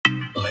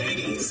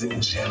Ladies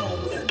and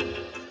gentlemen,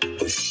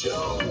 the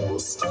show will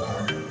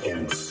start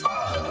in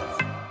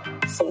 5,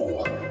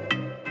 4,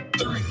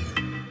 3,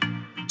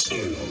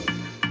 2,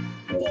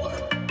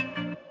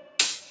 1.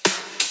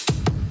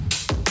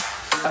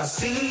 I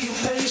see you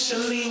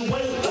patiently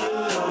waiting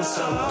on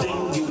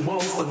something you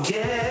won't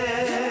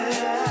forget.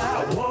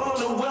 I want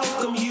to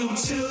welcome you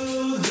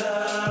to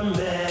the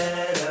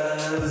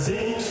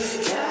Medicine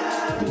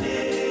Cabinet.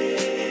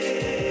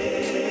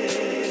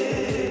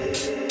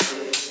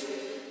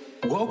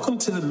 Welcome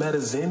to the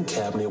Medicine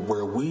Cabinet,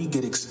 where we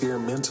get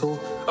experimental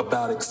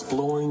about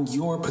exploring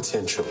your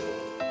potential.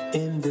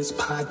 In this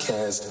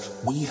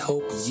podcast, we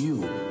help you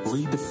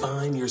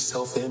redefine your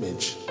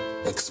self-image,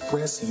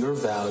 express your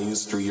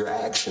values through your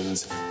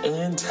actions,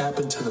 and tap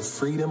into the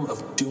freedom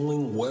of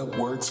doing what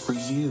works for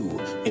you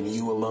and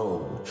you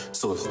alone.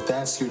 So if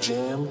that's your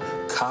jam,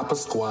 cop a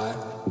squat,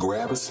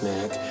 grab a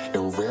snack,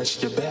 and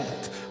rest your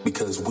back,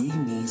 because we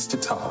needs to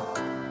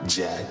talk,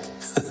 Jack.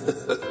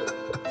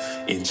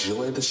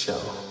 Enjoy the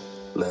show.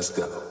 Let's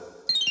go.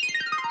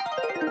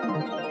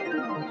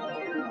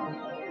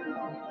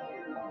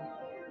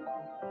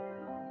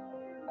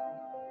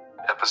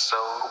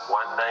 Episode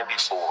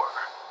 194.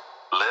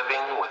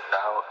 Living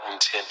Without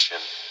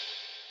Intention.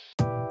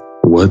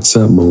 What's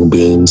up,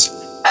 Moonbeams?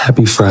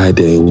 Happy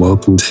Friday and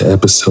welcome to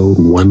episode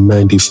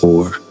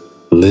 194,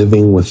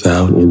 Living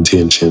Without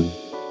Intention.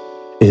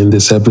 In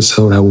this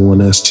episode, I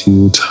want us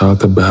to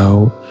talk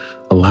about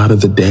a lot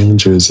of the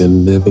dangers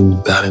in living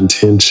without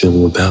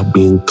intention, without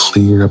being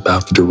clear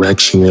about the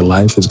direction your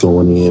life is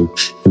going in,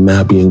 and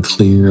not being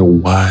clear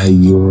why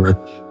you're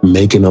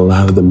making a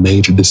lot of the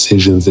major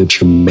decisions that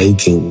you're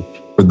making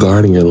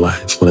regarding your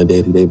life on a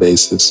day-to-day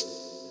basis.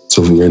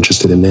 So if you're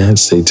interested in that,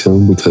 stay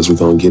tuned, because we're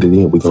going to get it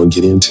in. We're going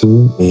to get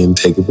into it and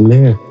take it from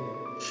there.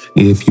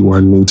 If you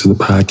are new to the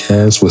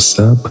podcast, what's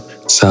up?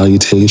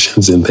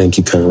 Salutations, and thank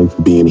you kindly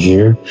for being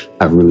here.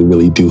 I really,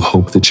 really do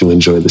hope that you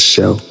enjoy the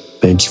show.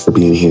 Thank you for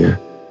being here.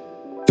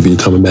 If you're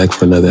coming back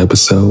for another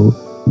episode,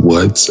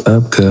 what's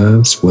up,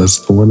 cuz?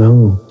 What's going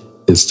on?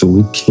 It's the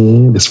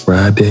weekend, it's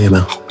Friday, and I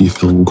hope you're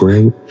feeling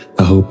great.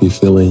 I hope you're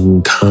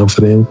feeling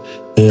confident,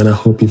 and I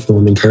hope you're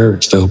feeling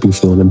encouraged. I hope you're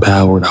feeling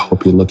empowered. I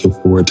hope you're looking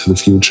forward to the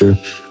future.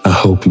 I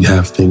hope you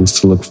have things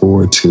to look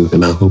forward to,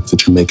 and I hope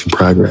that you're making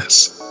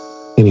progress.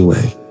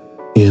 Anyway,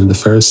 in the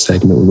first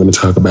segment, we're going to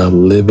talk about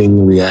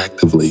living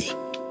reactively.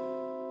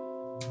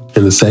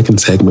 In the second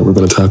segment, we're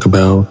going to talk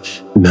about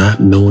not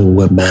knowing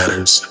what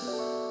matters.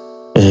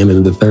 And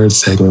in the third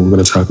segment, we're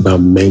going to talk about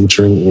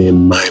majoring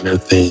in minor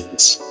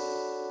things.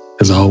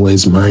 As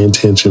always, my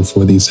intention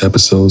for these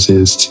episodes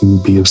is to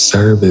be of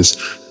service,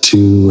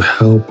 to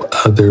help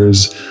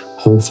others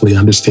hopefully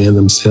understand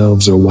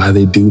themselves or why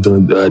they do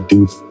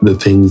the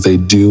things they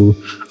do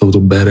a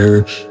little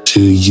better, to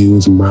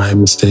use my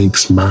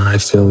mistakes, my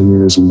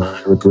failures,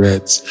 my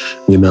regrets,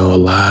 a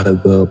lot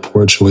of the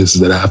poor choices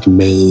that I've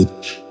made,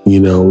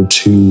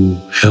 to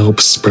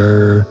help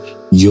spur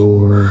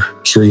your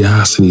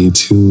curiosity,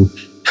 to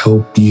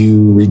help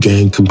you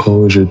regain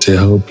composure, to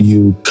help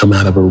you come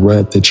out of a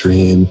rut that you're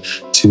in,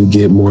 to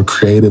get more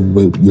creative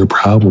with your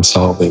problem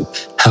solving,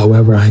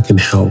 however I can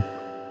help.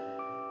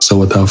 So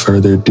without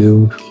further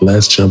ado,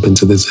 let's jump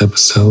into this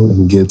episode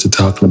and get to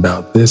talking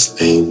about this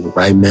thing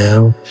right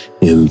now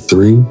in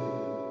 3,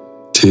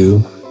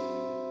 2,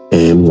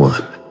 and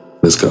 1.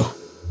 Let's go.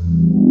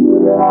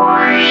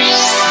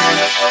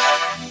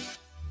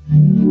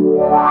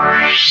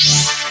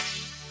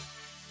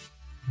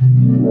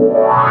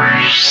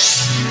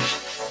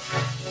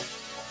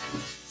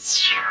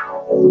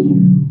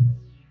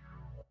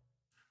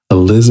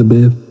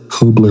 Elizabeth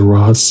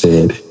Kubler-Ross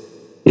said,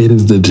 "It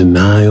is the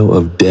denial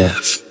of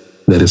death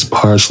that is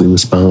partially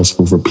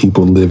responsible for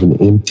people living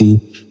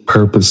empty,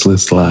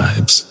 purposeless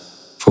lives.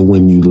 For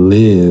when you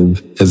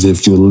live as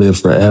if you'll live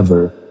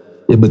forever,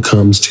 it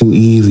becomes too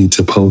easy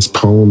to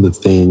postpone the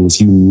things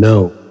you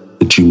know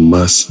that you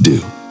must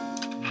do."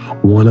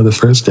 One of the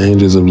first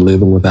dangers of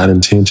living without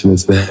intention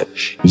is that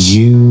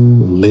you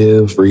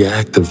live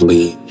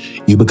reactively.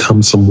 You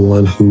become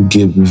someone who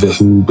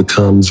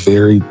becomes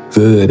very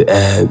good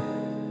at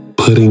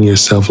putting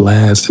yourself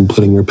last and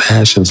putting your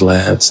passions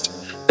last.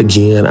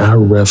 Again, I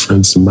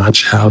reference my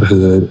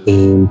childhood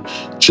and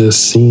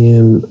just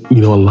seeing, a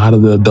lot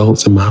of the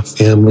adults in my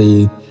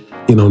family,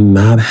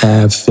 not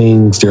have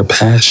things they're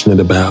passionate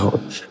about,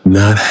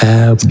 not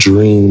have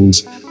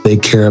dreams they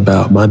care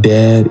about. My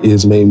dad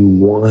is maybe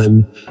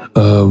one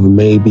of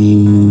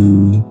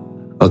maybe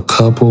a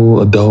couple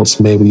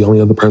adults. Maybe the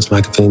only other person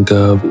I can think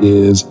of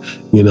is,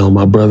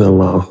 my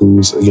brother-in-law,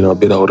 who's, a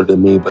bit older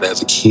than me. But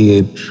as a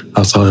kid,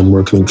 I saw him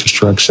working in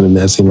construction, and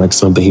that seemed like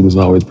something he was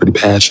always pretty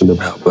passionate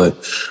about. But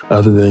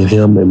other than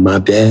him and my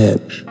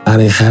dad, I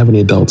didn't have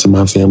any adults in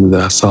my family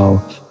that I saw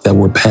that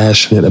were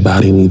passionate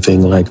about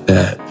anything like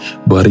that.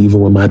 But even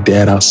with my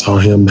dad, I saw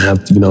him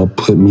have,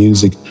 put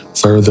music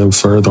further and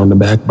further on the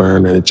back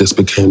burner, and it just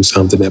became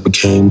something that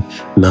became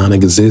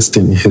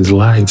non-existent in his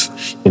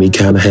life. And he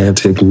kind of had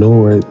to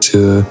ignore it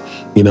to,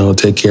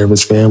 take care of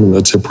his family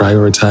or to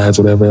prioritize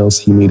whatever else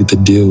he needed to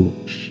do.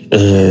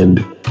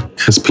 And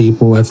as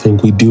people, I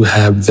think we do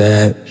have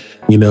that,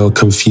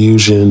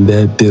 confusion,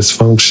 that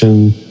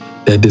dysfunctional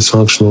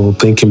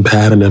thinking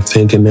pattern of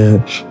thinking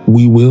that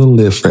we will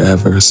live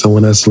forever. So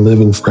in us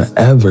living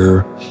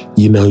forever,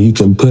 you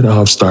can put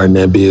off starting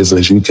that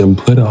business. You can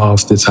put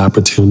off this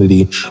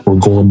opportunity or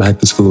going back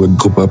to school,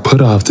 or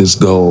put off this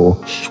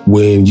goal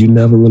when you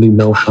never really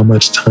know how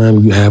much time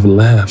you have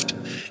left.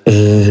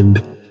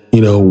 And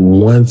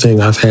one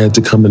thing I've had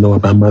to come to know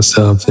about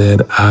myself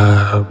that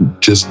I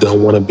just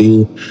don't want to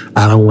be,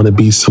 I don't want to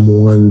be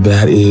someone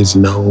that is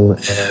known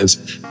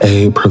as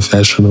a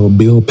professional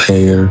bill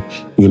payer,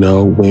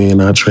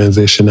 when I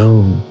transition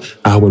on.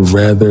 I would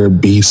rather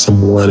be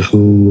someone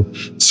who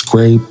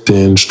scraped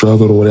and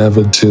struggled or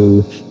whatever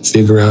to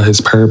figure out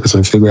his purpose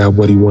and figure out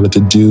what he wanted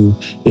to do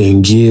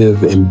and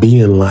give and be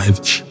in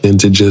life than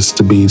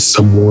to be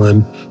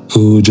someone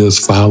who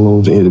just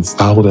followed and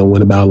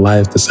went about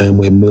life the same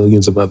way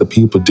millions of other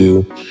people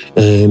do.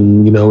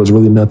 And, it was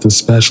really nothing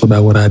special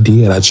about what I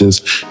did. I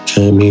just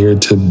came here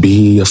to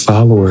be a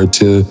follower,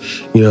 to,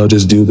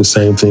 just do the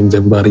same things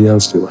everybody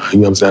else do. I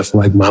feel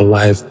like my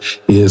life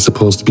is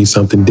supposed to be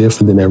something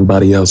different than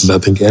everybody else's. I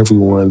think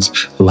everyone's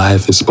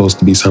life is supposed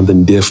to be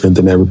something different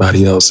than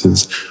everybody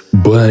else's.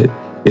 But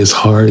it's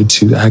hard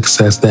to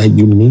access that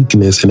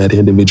uniqueness and that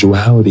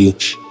individuality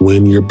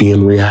when you're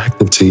being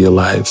reactive to your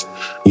life.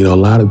 A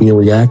lot of being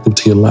reactive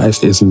to your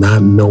life is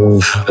not knowing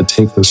how to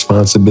take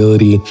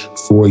responsibility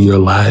for your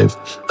life.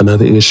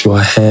 Another issue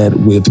I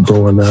had with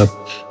growing up,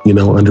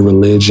 under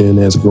religion,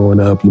 as growing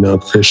up,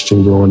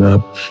 Christian, growing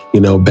up,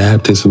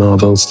 Baptist and all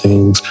those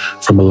things,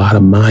 from a lot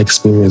of my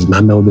experience, and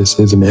I know this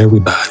isn't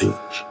everybody,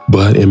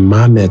 but in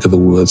my neck of the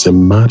woods,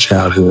 in my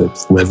childhood,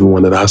 from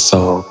everyone that I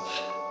saw,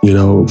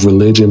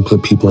 religion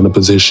put people in a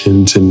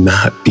position to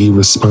not be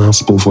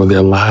responsible for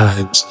their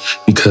lives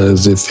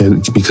because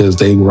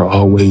they were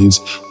always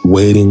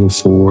waiting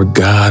for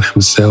God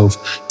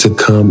himself to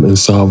come and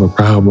solve a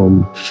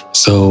problem.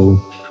 So,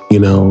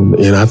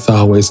 and I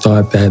always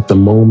thought that the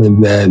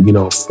moment that,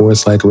 a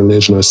force like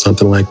religion or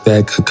something like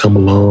that could come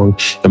along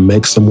and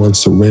make someone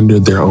surrender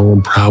their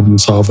own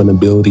problem-solving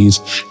abilities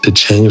to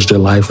change their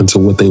life into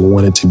what they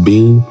want it to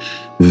be,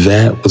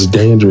 that was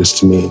dangerous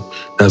to me.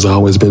 That's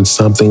always been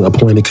a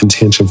point of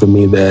contention for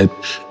me that,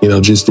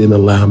 just didn't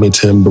allow me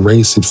to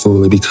embrace it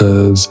fully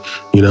because,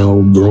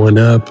 growing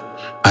up,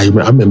 I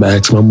remember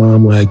asking my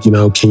mom,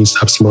 can you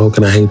stop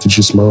smoking? I hate that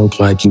you smoke.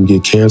 You can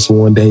get cancer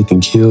one day, it can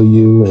kill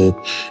you. And,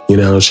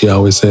 she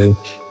always say,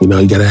 you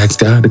got to ask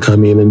God to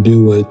come in and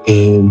do it.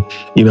 And,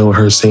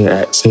 her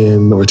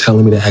saying or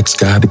telling me to ask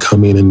God to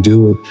come in and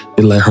do it,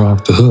 it let her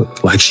off the hook.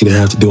 She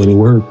didn't have to do any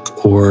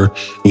work or,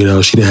 she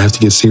didn't have to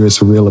get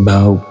serious or real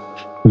about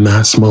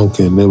not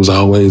smoking. It was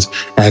always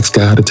ask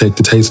God to take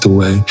the taste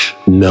away.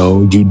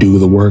 No, you do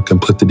the work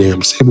and put the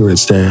damn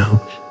cigarettes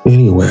down.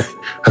 Anyway,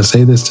 I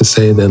say this to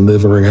say that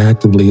living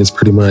reactively is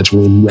pretty much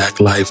when you act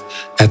like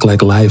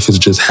life is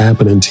just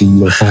happening to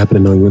you and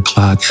happening on your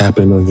clock,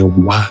 happening on your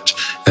watch,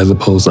 as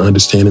opposed to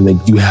understanding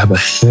that you have a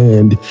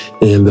hand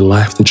in the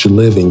life that you're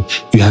living.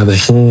 You have a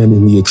hand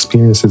in the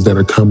experiences that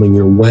are coming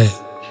your way.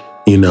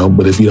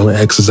 But if you don't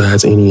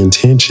exercise any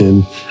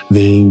intention,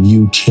 then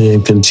you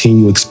can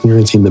continue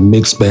experiencing the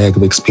mixed bag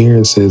of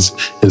experiences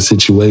and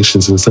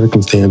situations and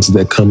circumstances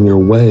that come your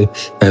way,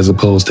 as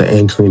opposed to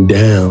anchoring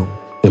down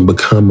and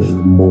becoming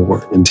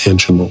more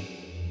intentional.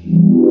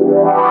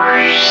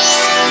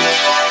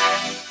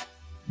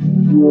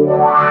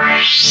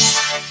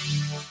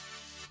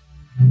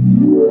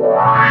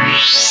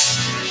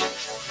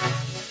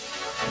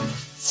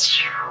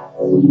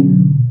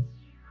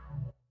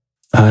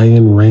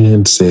 Ayn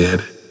Rand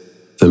said,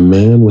 "The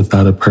man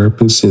without a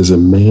purpose is a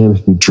man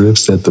who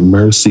drifts at the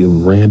mercy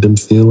of random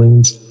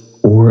feelings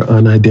or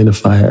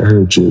unidentified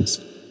urges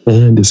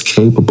and is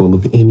capable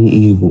of any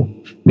evil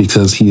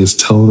because he is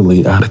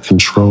totally out of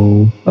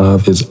control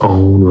of his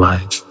own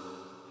life."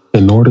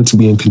 In order to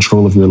be in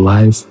control of your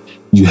life,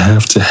 you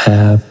have to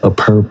have a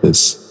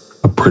purpose,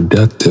 a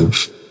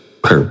productive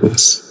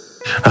purpose.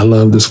 I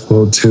love this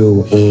quote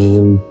too,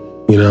 and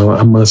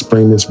I must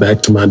bring this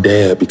back to my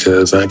dad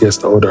because I guess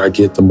the older I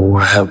get, the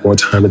more I have more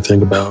time to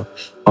think about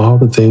all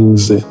the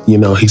things that,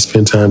 he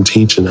spent time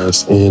teaching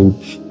us. And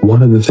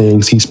one of the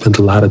things he spent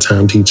a lot of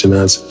time teaching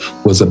us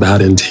was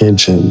about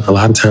intention. A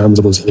lot of times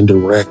it was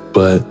indirect,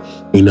 but,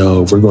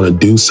 if we're going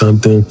to do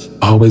something,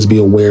 always be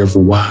aware of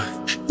why.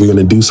 If you're going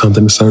to do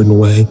something a certain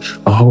way,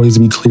 always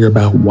be clear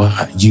about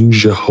why.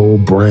 Use your whole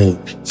brain.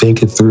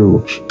 Think it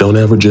through. Don't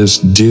ever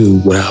just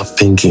do without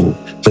thinking.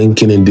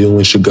 Thinking and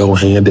doing should go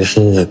hand in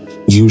hand.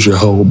 Use your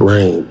whole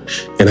brain.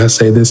 And I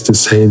say this to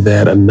say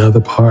that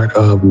another part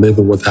of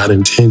living without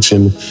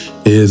intention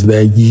is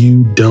that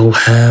you don't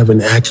have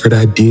an accurate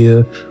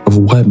idea of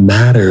what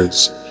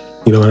matters.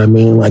 You know what I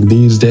mean?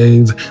 These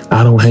days,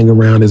 I don't hang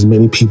around as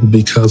many people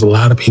because a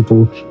lot of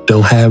people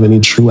don't have any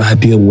true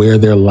idea where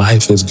their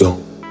life is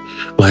going.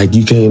 Like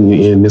you can,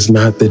 and it's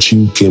not that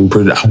you can,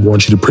 I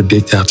want you to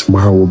predict how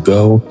tomorrow will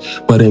go,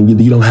 but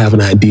you don't have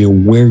an idea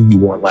where you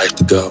want life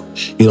to go.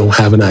 You don't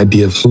have an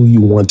idea of who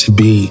you want to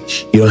be.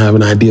 You don't have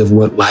an idea of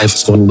what life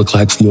is going to look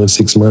like for you in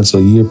 6 months or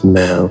a year from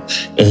now.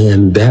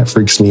 And that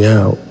freaks me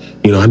out.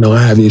 I know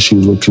I have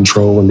issues with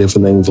control and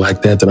different things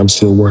like that I'm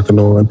still working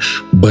on.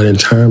 But in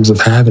terms of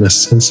having a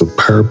sense of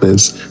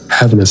purpose,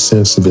 having a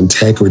sense of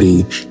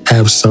integrity,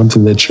 have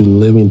something that you're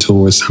living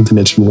towards, something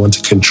that you want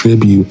to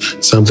contribute,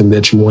 something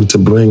that you want to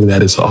bring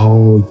that is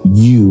all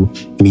you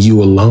and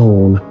you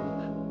alone,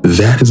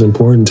 that is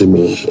important to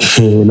me.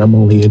 And I'm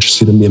only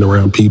interested in being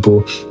around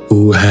people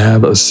who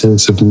have a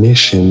sense of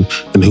mission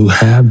and who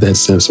have that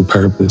sense of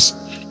purpose.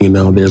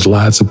 There's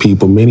lots of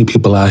people, many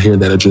people out here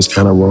that are just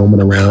kind of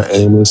roaming around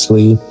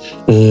aimlessly,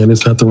 and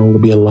it's nothing wrong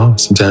with being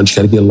lost. Sometimes you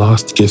got to get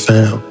lost to get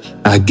found.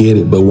 I get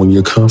it, but when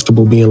you're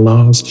comfortable being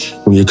lost,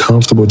 when you're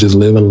comfortable just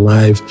living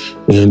life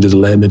and just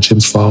letting the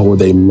chips fall where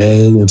they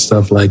may and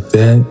stuff like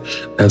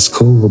that, that's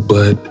cool.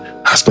 But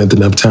I spent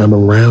enough time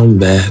around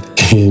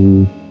that,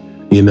 and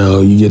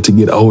you get to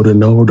get older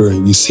and older,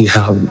 and you see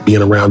how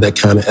being around that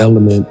kind of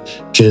element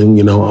can,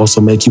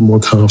 also make you more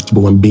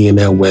comfortable in being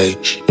that way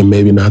and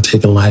maybe not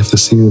taking life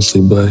as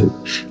seriously. But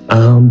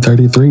I'm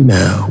 33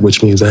 now,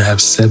 which means I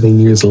have 7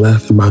 years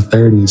left in my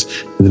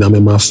 30s, and then I'm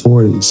in my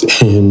 40s.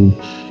 And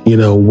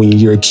when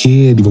you're a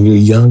kid, when you're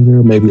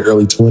younger, maybe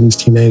early 20s,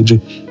 teenager,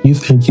 you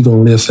think you're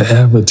going to live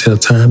forever till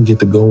time get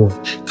to going.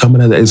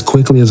 Coming out as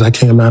quickly as I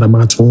came out of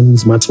my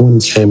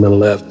 20s came and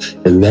left.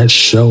 And that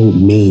showed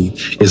me,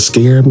 it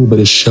scared me, but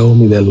it showed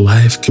me that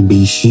life can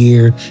be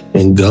here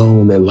and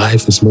gone, that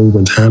life is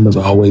moving, time is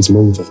always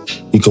moving.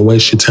 You can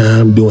waste your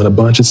time doing a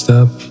bunch of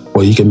stuff,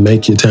 or you can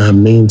make your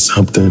time mean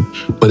something.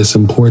 But it's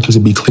important to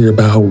be clear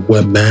about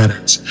what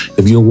matters.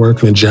 If you're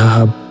working a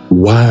job,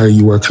 why are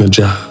you working a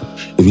job?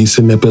 If you're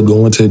sitting up there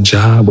going to a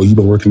job, or you've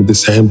been working at the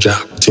same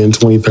job for 10,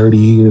 20, 30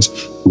 years,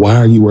 why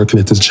are you working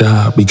at this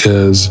job?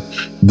 Because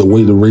the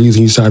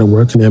reason you started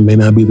working there may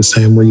not be the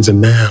same reason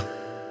now.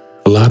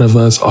 A lot of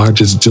us are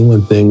just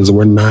doing things.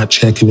 We're not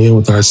checking in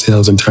with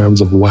ourselves in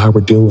terms of why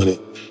we're doing it.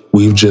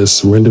 We've just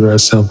surrendered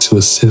ourselves to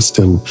a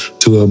system,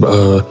 to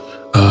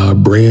a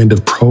brand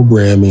of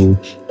programming,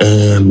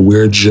 and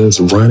we're just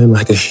running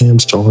like a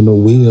hamster on the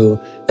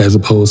wheel, as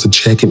opposed to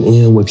checking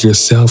in with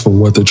yourself and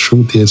what the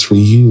truth is for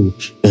you,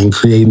 and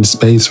creating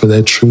space for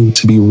that truth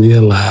to be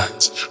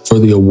realized, for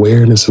the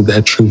awareness of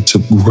that truth to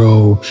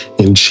grow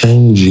and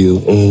change you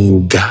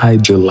and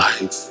guide your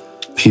life.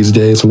 These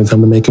days, when it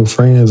comes to making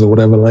friends or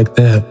whatever like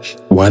that,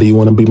 why do you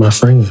want to be my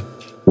friend?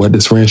 What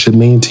does friendship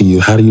mean to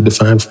you? How do you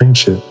define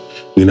friendship?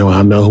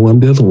 I know who I'm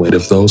dealing with.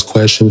 If those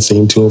questions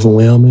seem too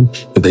overwhelming,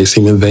 if they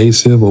seem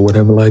invasive or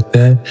whatever like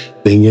that,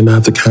 then you're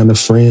not the kind of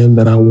friend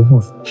that I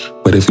want.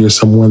 But if you're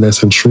someone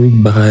that's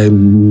intrigued by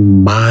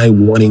my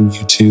wanting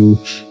you to,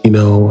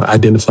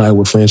 identify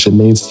what friendship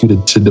means to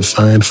you, to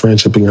define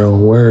friendship in your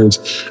own words,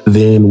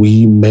 then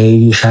we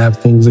may have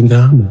things in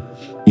common.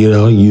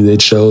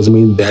 That shows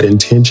me that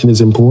intention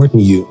is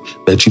important to you,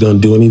 that you don't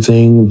do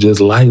anything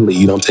just lightly.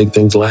 You don't take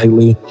things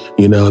lightly,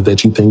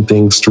 that you think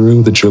things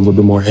through, that you're a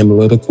little bit more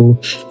analytical,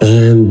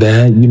 and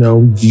that,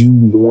 you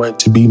want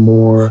to be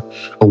more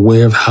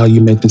aware of how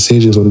you make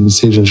decisions or the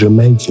decisions you're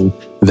making.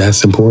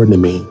 That's important to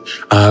me.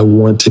 I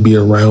want to be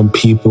around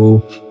people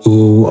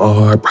who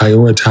are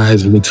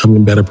prioritizing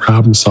becoming better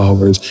problem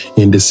solvers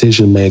and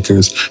decision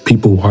makers,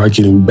 people who are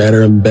getting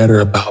better and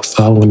better about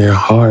following their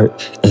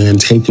heart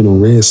and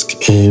taking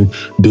risk and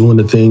doing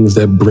the things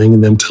that bring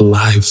them to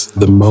life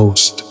the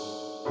most.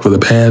 For the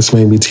past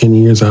maybe 10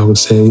 years, I would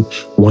say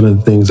one of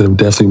the things that have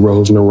definitely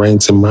rose in the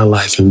ranks in my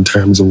life in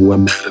terms of what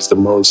matters the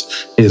most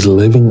is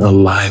living a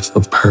life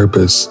of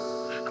purpose.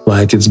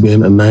 Like, it's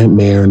been a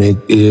nightmare, and it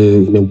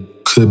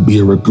could be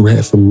a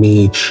regret for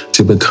me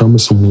to become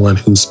someone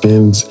who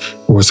spends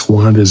or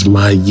squanders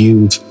my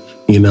youth,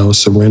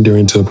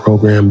 surrendering to a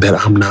program that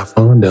I'm not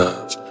fond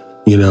of.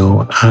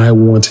 I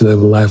want to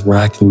live a life where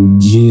I can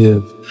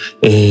give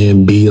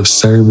and be of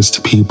service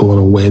to people in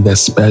a way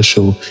that's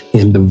special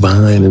and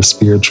divine and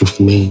spiritual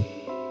for me.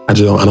 I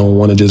don't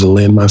want to just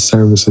lend my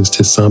services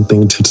to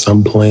something, to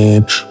some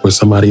plan or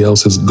somebody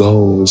else's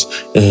goals,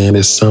 and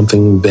it's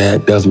something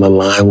that doesn't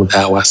align with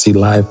how I see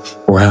life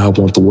or how I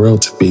want the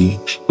world to be.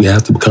 We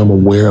have to become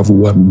aware of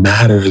what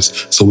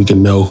matters so we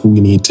can know who we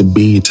need to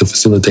be to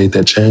facilitate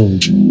that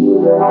change.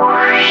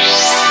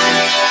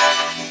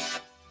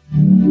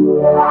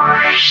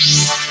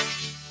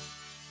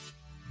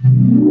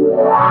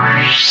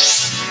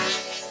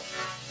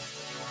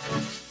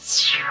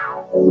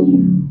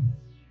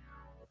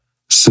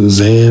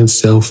 Suzanne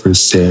Selfridge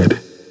said,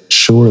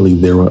 "Surely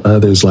there were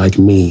others like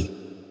me,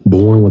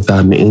 born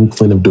without an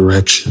inkling of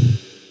direction,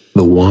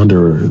 the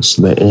wanderers,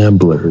 the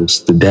amblers,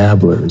 the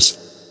dabblers,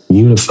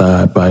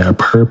 unified by our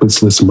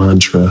purposeless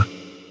mantra,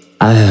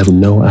 I have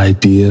no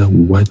idea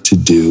what to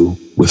do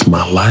with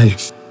my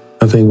life."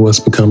 I think what's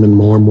becoming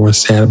more and more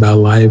sad about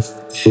life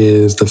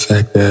is the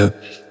fact that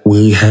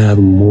we have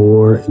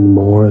more and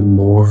more and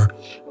more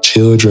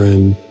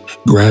children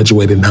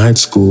graduating high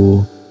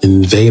school,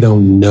 and they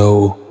don't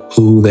know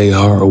who they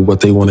are or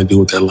what they want to do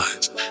with their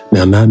life.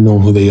 Now, not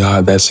knowing who they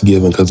are, that's a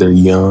given because they're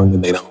young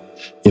and they don't,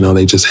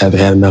 they just haven't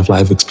had enough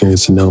life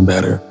experience to know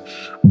better.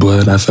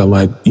 But I felt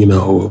like,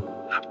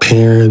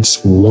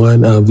 parents,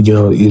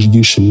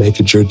 you should make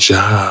it your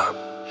job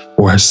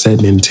or set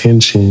an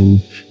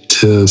intention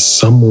to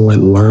somewhat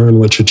learn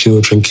what your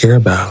children care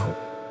about,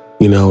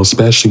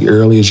 especially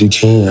early as you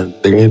can.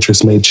 Their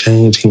interests may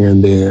change here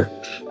and there,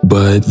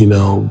 but,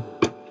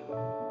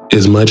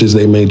 as much as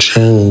they may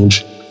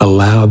change,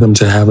 allow them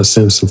to have a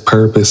sense of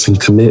purpose and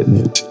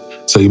commitment.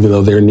 So even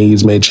though their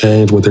needs may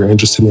change, what they're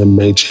interested in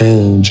may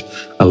change,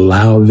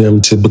 allow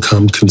them to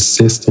become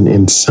consistent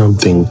in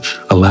something.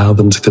 Allow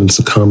them to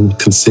become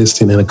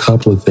consistent in a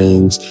couple of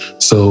things.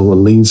 So at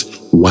least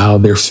while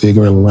they're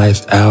figuring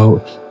life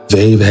out,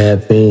 they've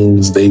had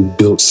things they've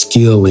built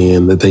skill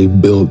in, that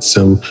they've built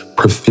some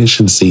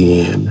proficiency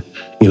in.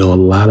 A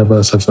lot of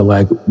us, I feel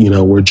like,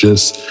 we're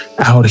just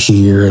out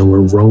here and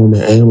we're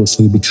roaming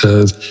aimlessly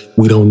because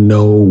we don't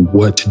know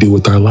what to do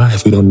with our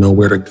life. We don't know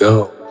where to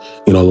go.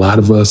 A lot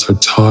of us are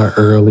taught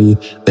early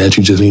that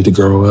you just need to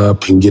grow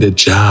up and get a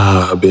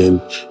job and,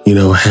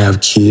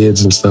 have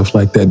kids and stuff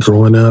like that.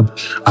 Growing up,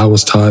 I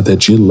was taught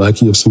that you're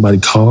lucky if somebody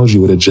calls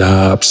you with a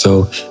job.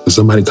 So if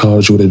somebody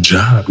calls you with a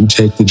job, you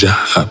take the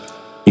job.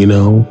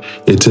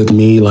 It took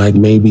me like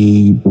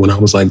maybe when I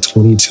was like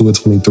 22 or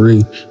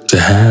 23 to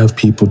have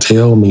people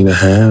tell me, to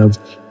have,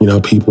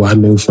 people I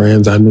knew,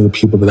 friends I knew,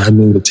 people that I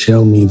knew to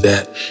tell me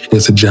that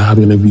it's a job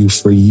interview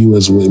for you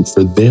as well,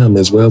 for them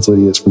as well as it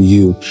is for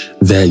you,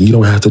 that you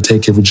don't have to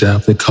take every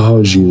job that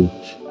calls you.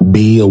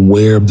 Be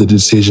aware of the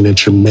decision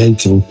that you're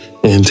making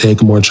and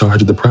take more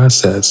charge of the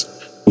process,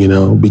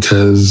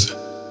 because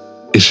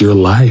it's your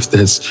life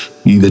that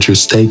you're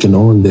staking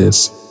on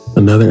this.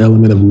 Another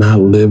element of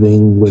not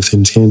living with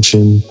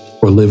intention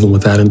or living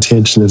without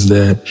intention is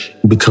that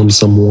you become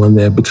someone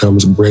that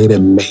becomes great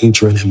at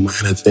majoring in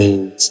minor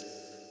things.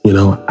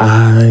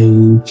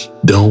 I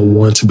don't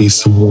want to be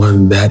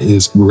someone that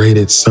is great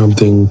at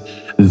something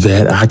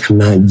that I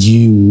cannot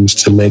use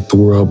to make the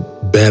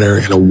world better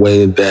in a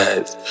way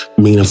that's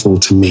meaningful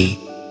to me.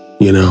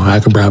 I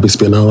could probably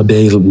spend all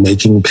day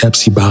making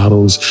Pepsi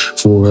bottles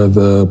for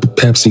the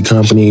Pepsi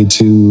company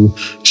to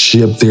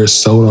ship their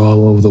soda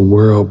all over the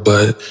world.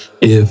 But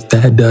if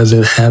that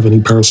doesn't have any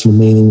personal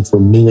meaning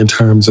for me in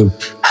terms of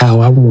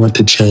how I want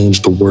to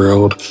change the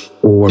world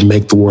or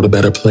make the world a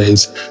better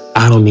place,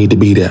 I don't need to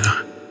be there.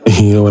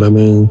 You know what I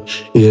mean?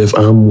 If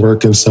I'm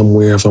working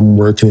somewhere, if I'm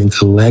working in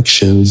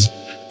collections,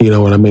 you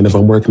know what I mean? If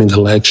I'm working in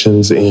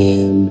collections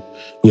and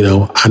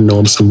I know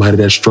I'm somebody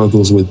that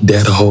struggles with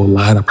debt a whole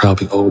lot. I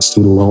probably owe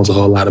student loans a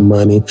whole lot of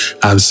money.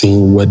 I've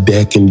seen what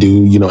debt can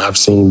do. I've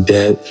seen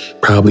debt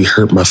probably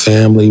hurt my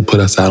family, put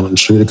us out on the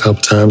street a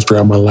couple times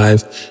throughout my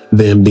life.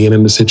 Then being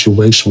in a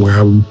situation where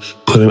I'm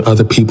putting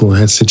other people in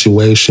that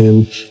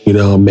situation,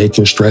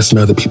 stressing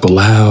other people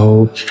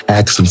out,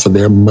 asking for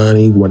their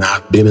money when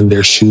I've been in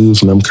their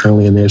shoes, when I'm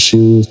currently in their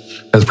shoes.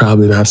 That's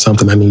probably not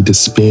something I need to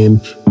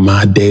spend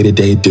my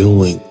day-to-day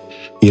doing.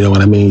 You know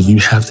what I mean? You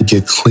have to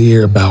get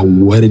clear about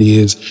what it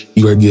is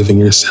you are giving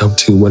yourself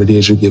to, what it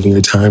is you're giving your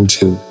time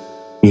to,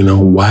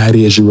 why it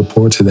is you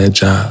report to that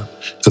job.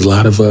 Because a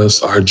lot of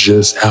us are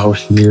just out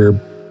here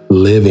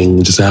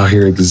living, just out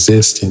here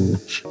existing.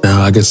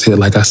 Now, like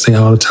I say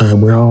all the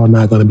time, we're all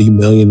not going to be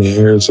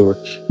millionaires or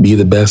be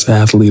the best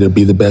athlete or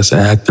be the best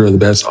actor or the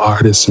best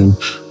artist and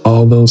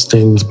all those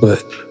things,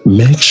 but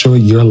make sure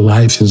your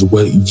life is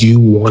what you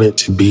want it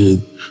to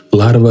be. A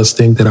lot of us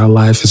think that our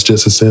life is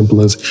just as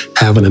simple as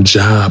having a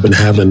job and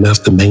having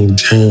enough to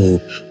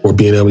maintain, or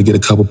being able to get a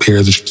couple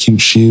pairs of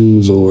cute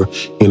shoes, or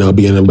being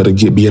able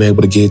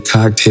to get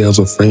cocktails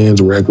with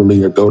friends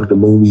regularly, or go to the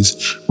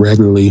movies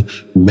regularly.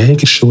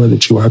 Making sure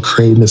that you are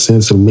creating a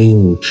sense of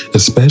meaning,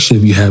 especially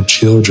if you have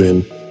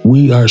children.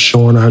 We are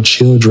showing our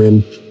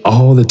children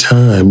all the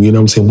time. You know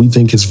what I'm saying? We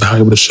think it's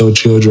valuable to show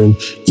children,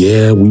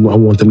 I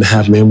want them to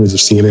have memories of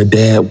seeing their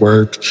dad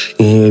work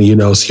and,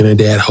 seeing their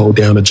dad hold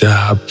down a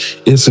job.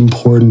 It's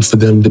important for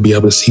them to be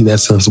able to see that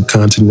sense of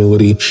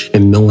continuity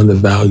and knowing the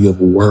value of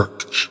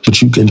work.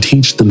 But you can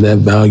teach them that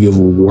value of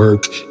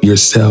work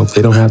yourself.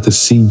 They don't have to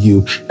see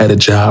you at a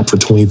job for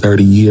 20,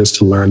 30 years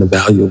to learn the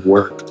value of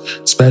work.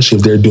 Especially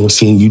if they're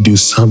seeing you do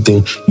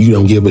something you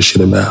don't give a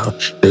shit about.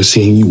 They're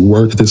seeing you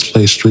work at this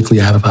place strictly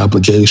out of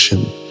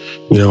obligation.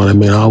 You know what I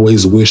mean? I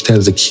always wished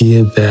as a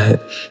kid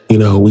that,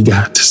 we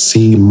got to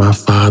see my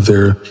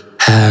father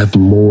have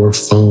more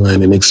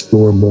fun and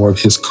explore more of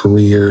his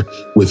career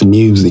with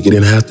music. It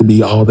didn't have to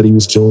be all that he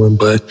was doing,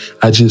 but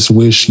I just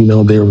wish,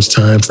 there was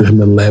time for him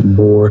to let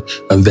more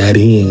of that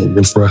in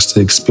and for us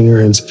to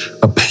experience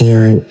a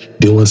parent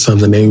doing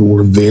something they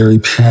were very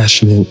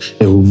passionate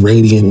and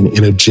radiant and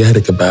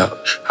energetic about.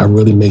 I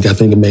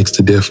think it makes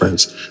the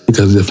difference,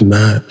 because if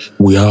not,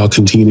 we all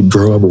continue to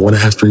grow up one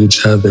after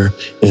each other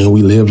and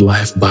we live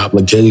life of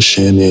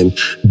obligation and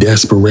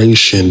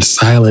desperation,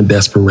 silent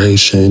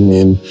desperation,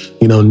 and,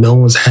 no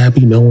one's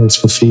happy, no one's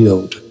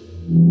fulfilled.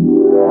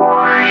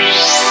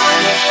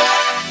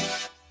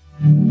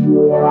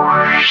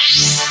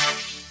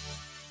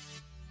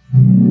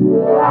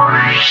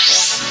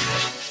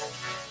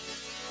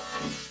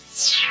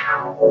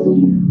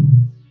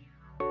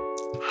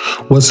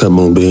 What's up,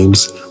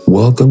 Moonbeams?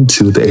 Welcome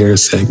to the Air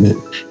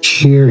segment.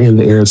 Here in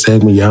the Air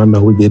segment, y'all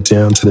know we get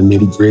down to the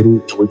nitty gritty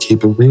and we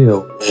keep it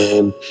real.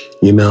 And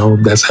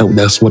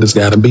that's what it's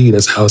got to be.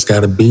 That's how it's got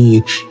to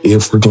be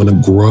if we're going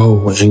to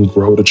grow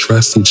to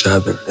trust each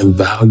other and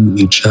value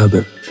each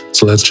other.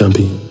 So let's jump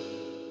in.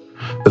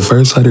 The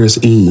first letter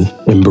is E,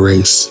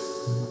 embrace.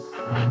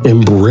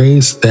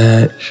 Embrace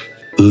that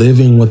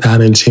living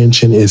without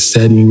intention is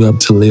setting you up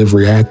to live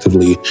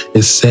reactively.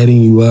 It's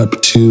setting you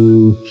up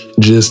to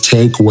just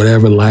take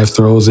whatever life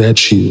throws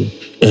at you.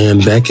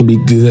 And that can be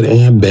good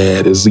and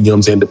bad, is, you know what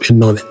I'm saying,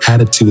 depending on the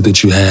attitude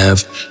that you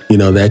have,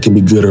 that can be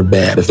good or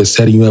bad. If it's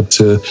setting you up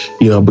to,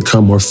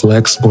 become more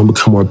flexible and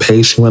become more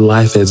patient with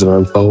life as it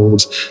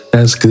unfolds,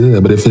 that's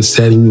good. But if it's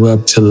setting you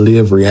up to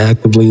live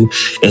reactively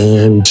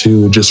and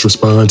to just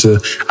respond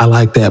to, I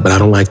like that, but I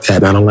don't like that,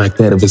 and I don't like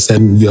that. If it's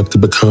setting you up to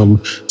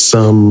become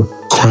some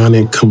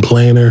chronic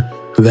complainer,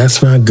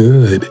 that's not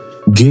good.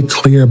 Get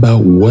clear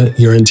about what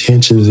your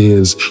intentions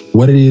is.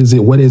 What is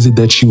it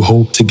that you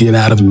hope to get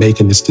out of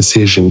making this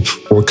decision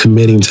or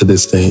committing to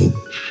this thing?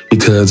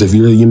 Because if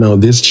you're,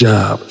 this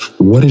job,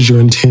 what is your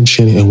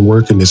intention in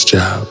working this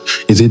job?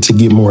 Is it to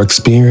get more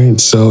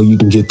experience so you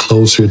can get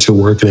closer to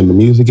working in the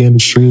music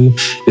industry?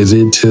 Is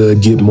it to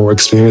get more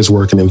experience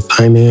working in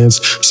finance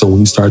so when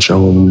you start your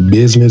own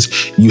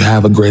business, you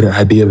have a greater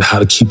idea of how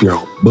to keep your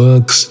own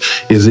books?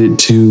 Is it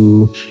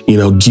to,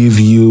 give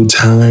you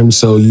time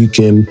so you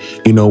can,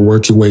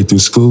 work your way through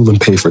school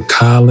and pay for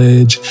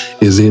college?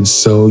 Is it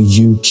so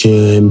you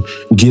can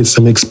get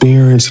some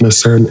experience in a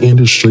certain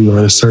industry or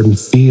in a certain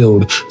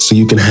field so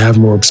you can have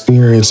more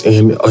experience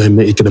and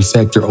it can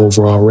affect your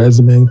overall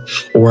resume?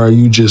 Or are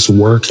you just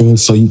working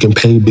so you can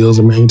pay bills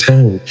and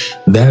maintain?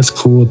 That's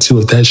cool too.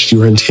 If that's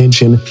your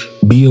intention,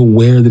 be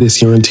aware that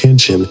it's your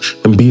intention,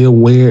 and be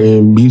aware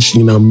and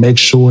make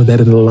sure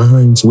that it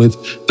aligns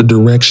with the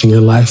direction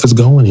your life is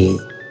going in.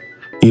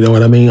 You know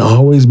what I mean?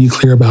 Always be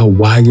clear about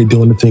why you're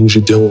doing the things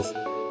you're doing.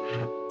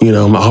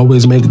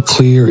 Always make it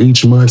clear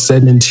each month.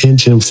 Set an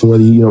intention for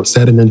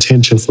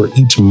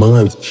each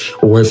month,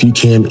 or if you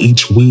can,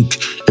 each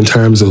week, in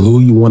terms of who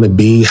you want to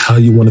be, how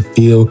you want to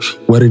feel,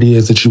 what it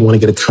is that you want to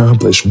get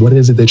accomplished, what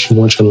is it that you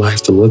want your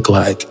life to look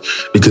like.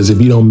 Because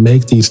if you don't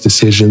make these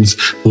decisions,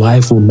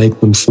 life will make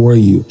them for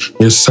you.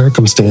 Your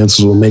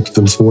circumstances will make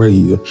them for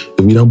you.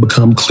 If you don't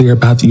become clear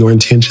about your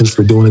intentions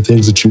for doing the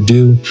things that you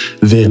do,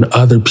 then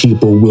other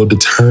people will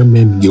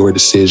determine your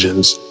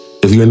decisions.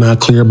 If you're not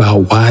clear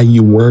about why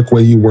you work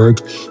where you work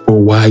or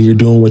why you're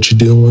doing what you're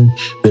doing,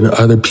 then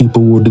other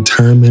people will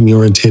determine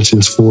your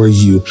intentions for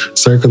you.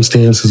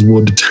 Circumstances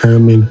will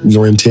determine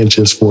your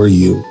intentions for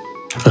you.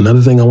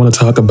 Another thing I want to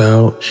talk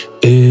about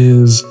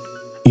is,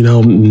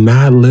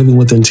 not living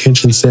with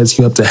intention sets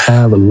you up to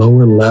have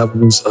lower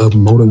levels of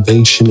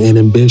motivation and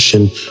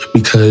ambition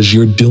because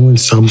you're doing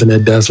something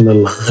that doesn't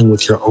align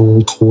with your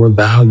own core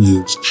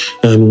values.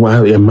 And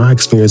in my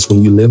experience,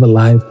 when you live a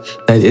life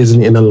that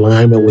isn't in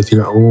alignment with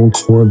your own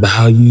core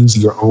values,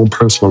 your own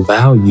personal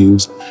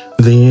values,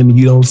 then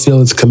you don't feel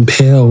as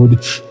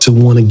compelled to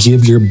want to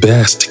give your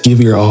best, to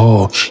give your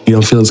all. You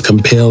don't feel as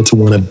compelled to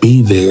want to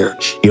be there.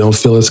 You don't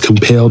feel as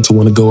compelled to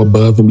want to go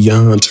above and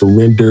beyond, to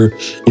render,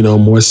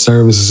 more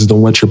services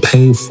than what you're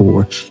paid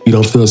for. You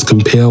don't feel as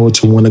compelled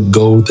to want to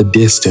go the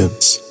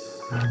distance.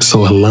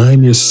 So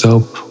align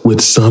yourself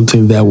with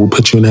something that will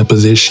put you in that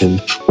position,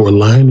 or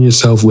align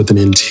yourself with an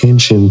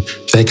intention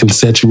that can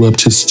set you up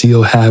to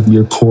still have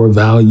your core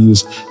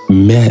values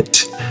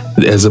met,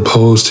 as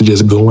opposed to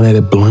just going at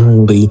it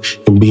blindly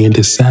and being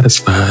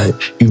dissatisfied.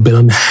 You've been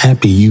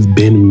unhappy, you've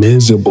been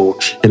miserable,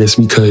 and it's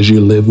because you're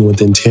living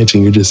with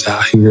intention. You're just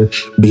out here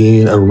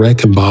being a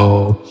wrecking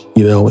ball,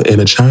 in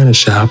a china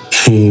shop,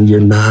 and you're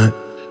not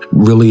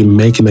really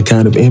making the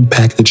kind of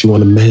impact that you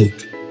want to make.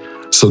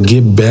 So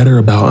get better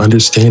about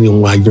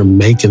understanding why you're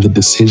making the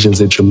decisions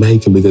that you're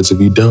making, because if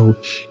you don't,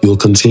 you'll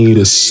continue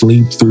to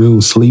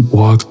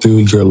sleepwalk through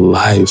your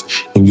life,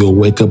 and you'll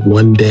wake up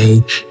one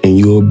day and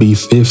you'll be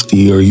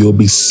 50 or you'll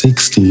be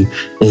 60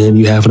 and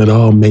you haven't at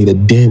all made a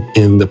dent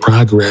in the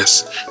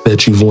progress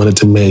that you've wanted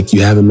to make.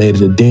 You haven't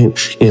made a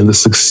dent in the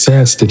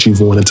success that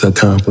you've wanted to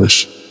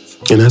accomplish.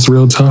 And that's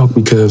real talk,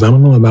 because I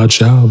don't know about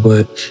y'all,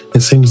 but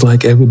it seems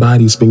like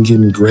everybody's been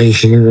getting gray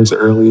hairs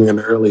earlier and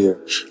earlier.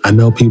 I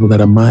know people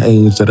that are my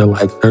age that are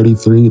like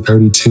 33,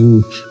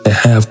 32 that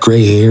have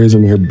gray hairs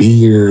in their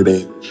beard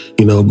and,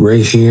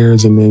 gray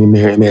hairs in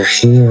their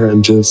hair,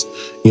 and just,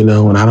 and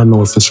I don't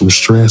know if it's from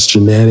stress,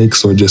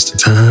 genetics, or just the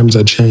times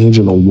are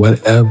changing or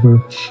whatever,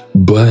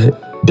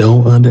 but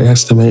don't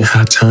underestimate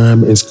how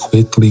time is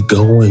quickly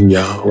going,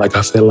 y'all. Like,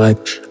 I feel like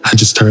I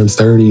just turned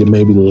 30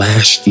 maybe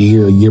last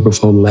year, a year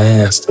before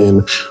last,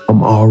 and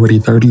I'm already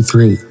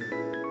 33.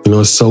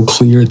 It's so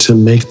clear to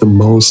make the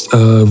most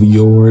of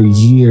your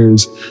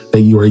years, that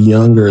you are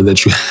younger,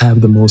 that you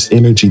have the most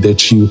energy,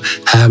 that you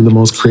have the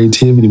most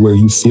creativity, where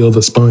you feel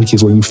the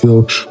spunkies, where you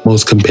feel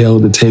most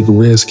compelled to take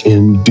risk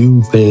and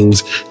do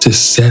things to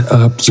set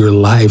up your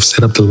life,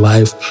 set up the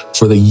life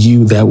for the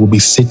you that will be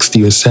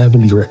 60 or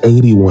 70 or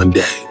 80 one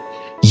day.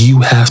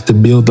 You have to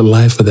build the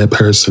life of that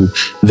person.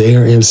 They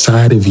are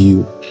inside of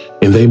you.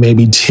 And they may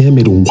be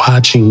timid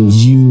watching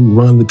you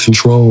run the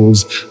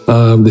controls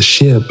of the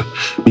ship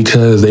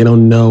because they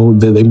don't know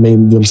that they may, you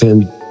know what I'm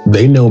saying,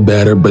 they know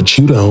better, but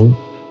you don't.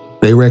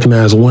 They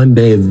recognize one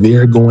day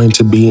they're going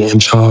to be in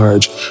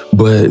charge,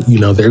 but,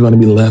 they're going to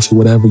be left with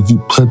whatever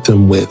you put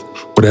them with,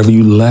 whatever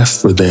you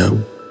left for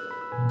them.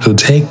 So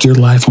take your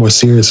life more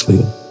seriously.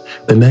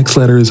 The next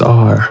letter is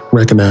R,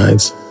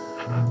 recognize.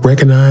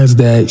 Recognize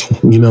that,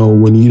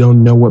 when you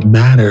don't know what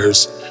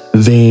matters,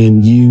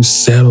 then you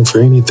settle for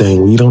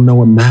anything. When you don't know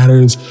what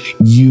matters,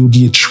 you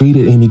get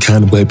treated any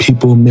kind of way.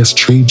 People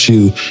mistreat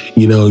you.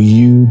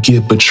 You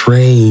get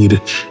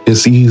betrayed.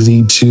 It's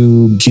easy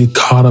to get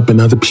caught up in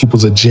other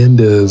people's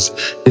agendas.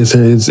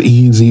 It's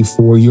easy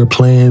for your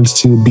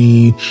plans to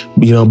be,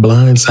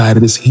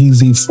 blindsided. It's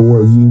easy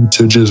for you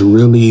to just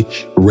really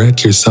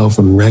wreck yourself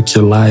and wreck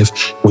your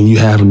life when you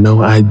have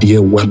no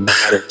idea what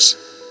matters.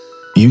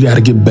 You got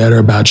to get better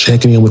about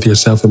checking in with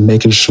yourself and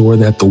making sure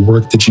that the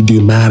work that you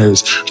do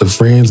matters. The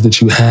friends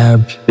that you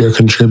have, they're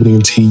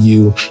contributing to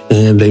you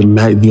and they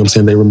might,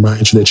 they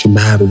remind you that you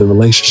matter. The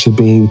relationship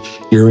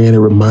you're in, it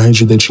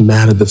reminds you that you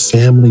matter. The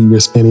family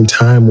you're spending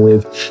time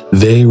with,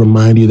 they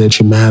remind you that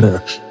you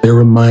matter. They're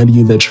reminding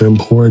you that you're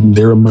important.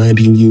 They're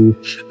reminding you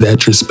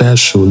that you're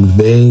special.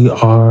 They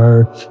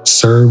are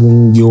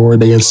serving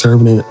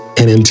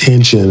an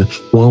intention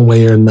one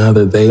way or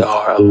another. They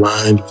are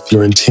aligned with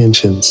your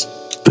intentions.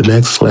 The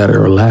next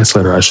letter, or last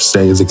letter, I should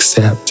say, is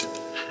accept.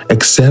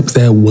 Accept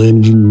that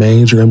when you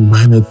major in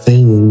minor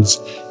things,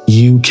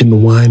 you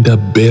can wind up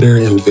bitter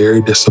and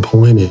very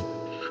disappointed.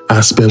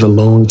 I spent a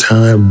long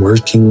time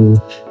working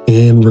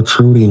in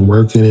recruiting,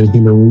 working in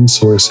human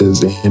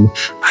resources, and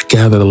I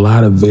gathered a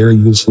lot of very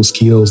useful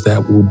skills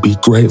that will be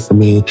great for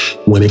me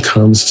when it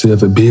comes to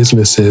the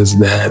businesses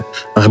that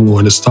I'm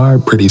going to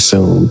start pretty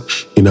soon.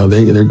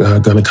 They're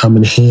going to come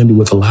in handy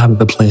with a lot of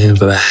the plans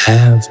that I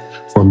have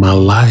for my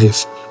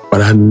life.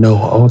 But I know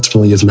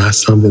ultimately it's not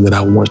something that I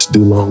want to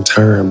do long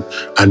term.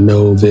 I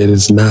know that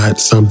it's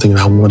not something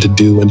I want to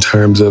do in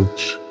terms of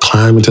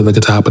climbing to the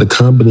top of the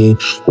company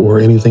or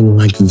anything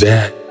like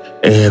that.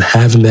 And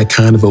having that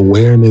kind of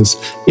awareness,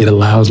 it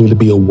allows me to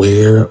be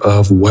aware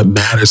of what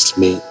matters to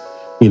me.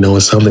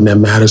 And something that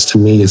matters to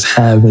me is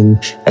having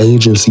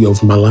agency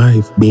over my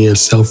life, being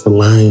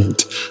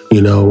self-reliant,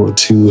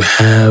 to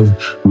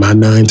have my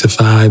 9 to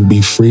 5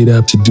 be freed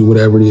up to do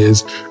whatever it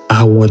is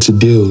I want to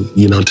do,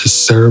 to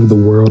serve the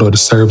world or to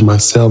serve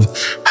myself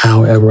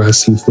however I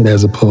see fit,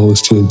 as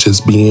opposed to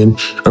just being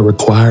a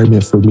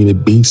requirement for me to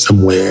be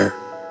somewhere.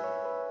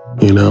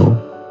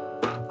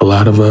 A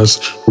lot of us,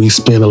 we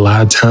spend a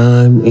lot of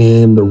time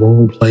in the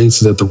wrong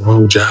places at the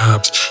wrong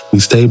jobs. We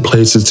stay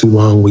places too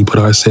long. We put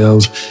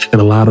ourselves in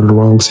a lot of the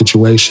wrong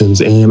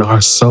situations, and our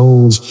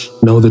souls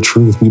know the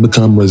truth. We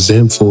become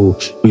resentful.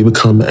 We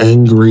become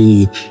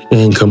angry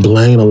and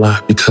complain a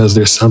lot because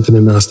there's something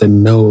in us that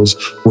knows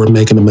we're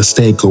making a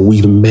mistake, or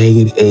we've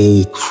made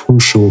a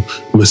crucial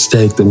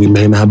mistake that we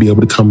may not be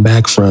able to come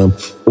back from,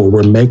 or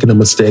we're making a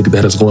mistake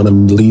that is going to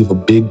leave a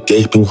big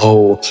gaping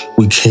hole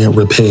we can't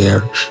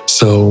repair.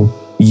 So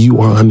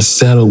you are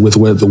unsettled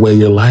with the way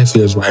your life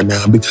is right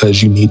now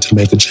because you need to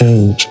make a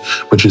change.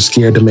 But you're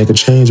scared to make a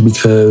change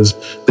because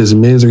this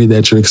misery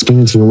that you're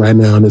experiencing right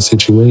now in this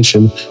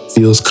situation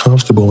feels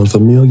comfortable and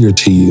familiar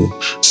to you.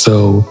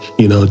 So,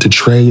 to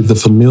trade the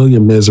familiar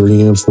misery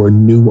in for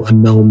new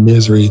unknown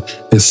misery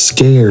is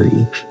scary.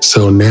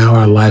 So now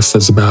our life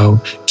is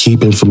about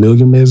keeping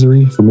familiar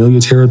misery,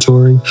 familiar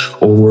territory,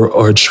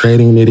 or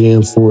trading it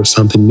in for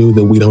something new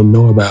that we don't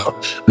know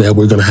about, that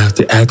we're going to have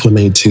to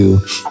acclimate to,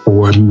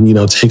 or,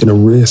 taking a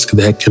risk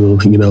that can,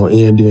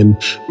 end in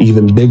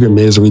even bigger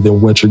misery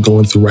than what you're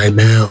going through right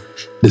now.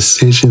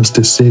 Decisions.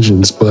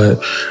 But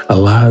a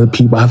lot of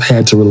people, I've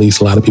had to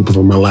release a lot of people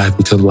from my life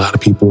because a lot of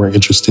people were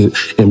interested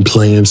in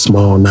playing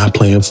small, not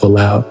playing full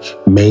out,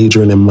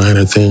 majoring in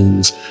minor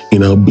things,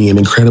 being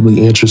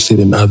incredibly interested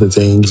in other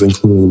things,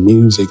 including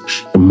music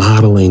and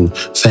modeling,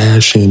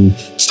 fashion,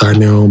 starting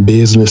their own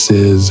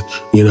businesses,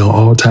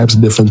 all types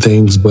of different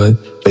things. But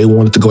they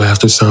wanted to go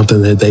after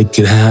something that they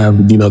could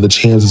have, the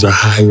chances are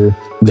higher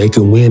they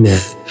could win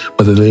at.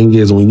 But the thing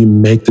is, when you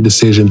make the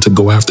decision to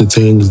go after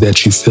things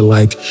that you feel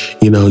like,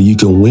 you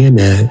can win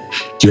at,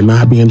 you're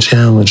not being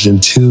challenged.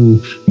 And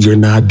two, you're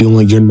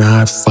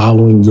not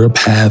following your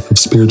path of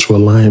spiritual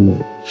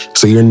alignment.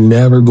 So you're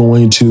never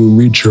going to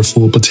reach your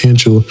full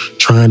potential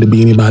trying to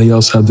be anybody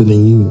else other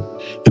than you.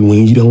 And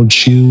when you don't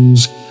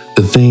choose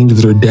the things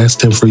that are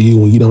destined for you,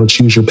 when you don't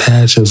choose your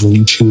passions, when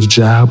you choose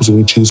jobs, when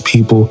you choose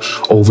people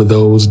over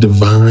those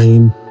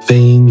divine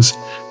things,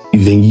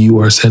 then you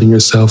are setting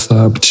yourself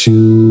up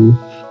to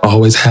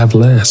always have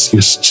less.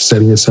 You're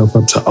setting yourself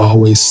up to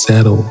always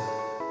settle.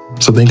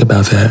 So think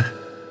about that.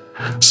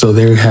 So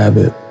there you have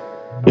it.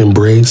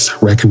 Embrace,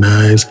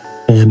 recognize,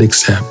 and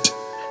accept.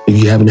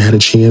 If you haven't had a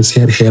chance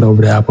yet, head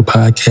over to Apple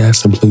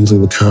Podcasts and please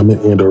leave a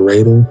comment and a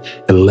rating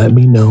and let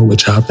me know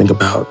what y'all think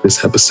about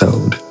this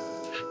episode.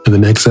 In the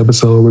next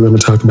episode, we're going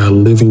to talk about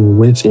living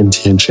with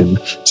intention,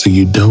 so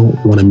you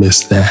don't want to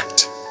miss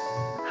that.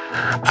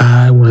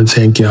 I want to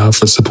thank y'all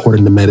for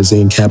supporting the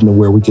Medicine Cabinet,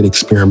 where we get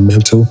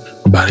experimental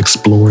about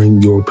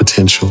exploring your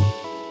potential.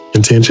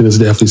 Intention is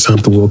definitely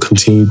something we'll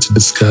continue to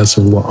discuss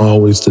and we'll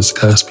always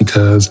discuss,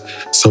 because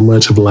so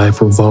much of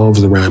life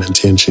revolves around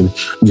intention.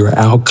 Your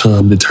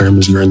outcome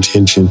determines your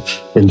intention.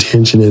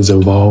 Intention is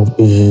involved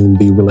in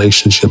the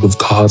relationship of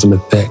cause and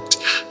effect.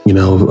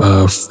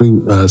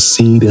 Fruit,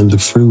 seed and the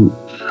fruit.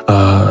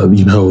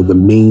 The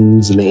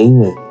means and the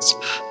ends.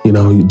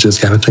 You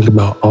just got to think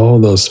about all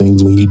those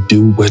things when you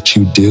do what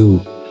you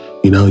do.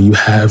 You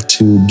have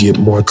to get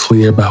more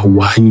clear about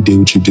why you do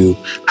what you do,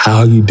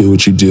 how you do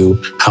what you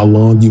do, how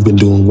long you've been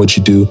doing what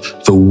you do,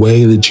 the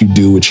way that you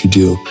do what you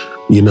do.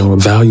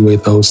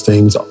 Evaluate those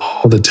things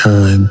all the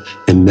time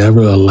and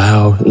never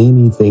allow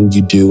anything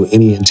you do,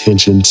 any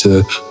intention,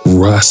 to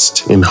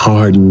rust and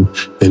harden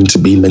and to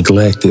be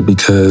neglected,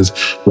 because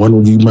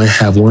you might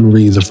have one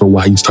reason for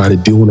why you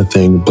started doing a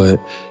thing, but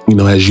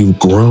as you've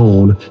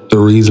grown, the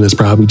reason has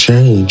probably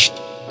changed.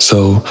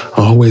 So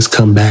always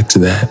come back to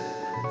that.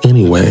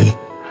 Anyway,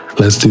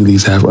 let's do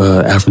these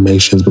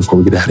affirmations before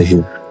we get out of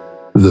here.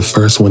 The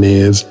first one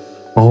is,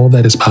 all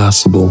that is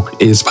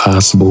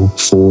possible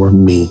for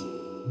me.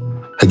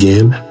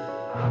 Again,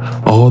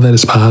 all that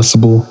is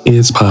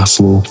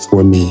possible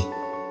for me.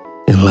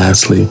 And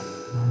lastly,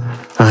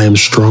 I am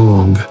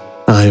strong,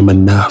 I am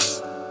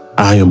enough,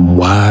 I am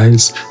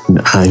wise,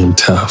 and I am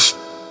tough.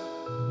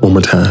 One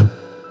more time.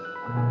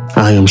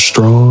 I am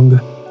strong,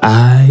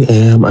 I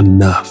am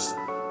enough,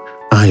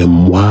 I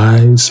am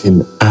wise,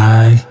 and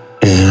I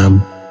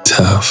am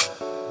tough.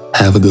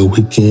 Have a good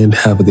weekend.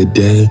 Have a good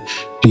day.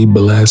 Be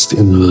blessed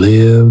and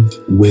live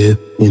with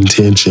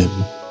intention.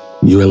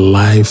 Your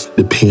life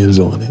depends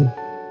on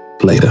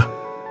it. Later.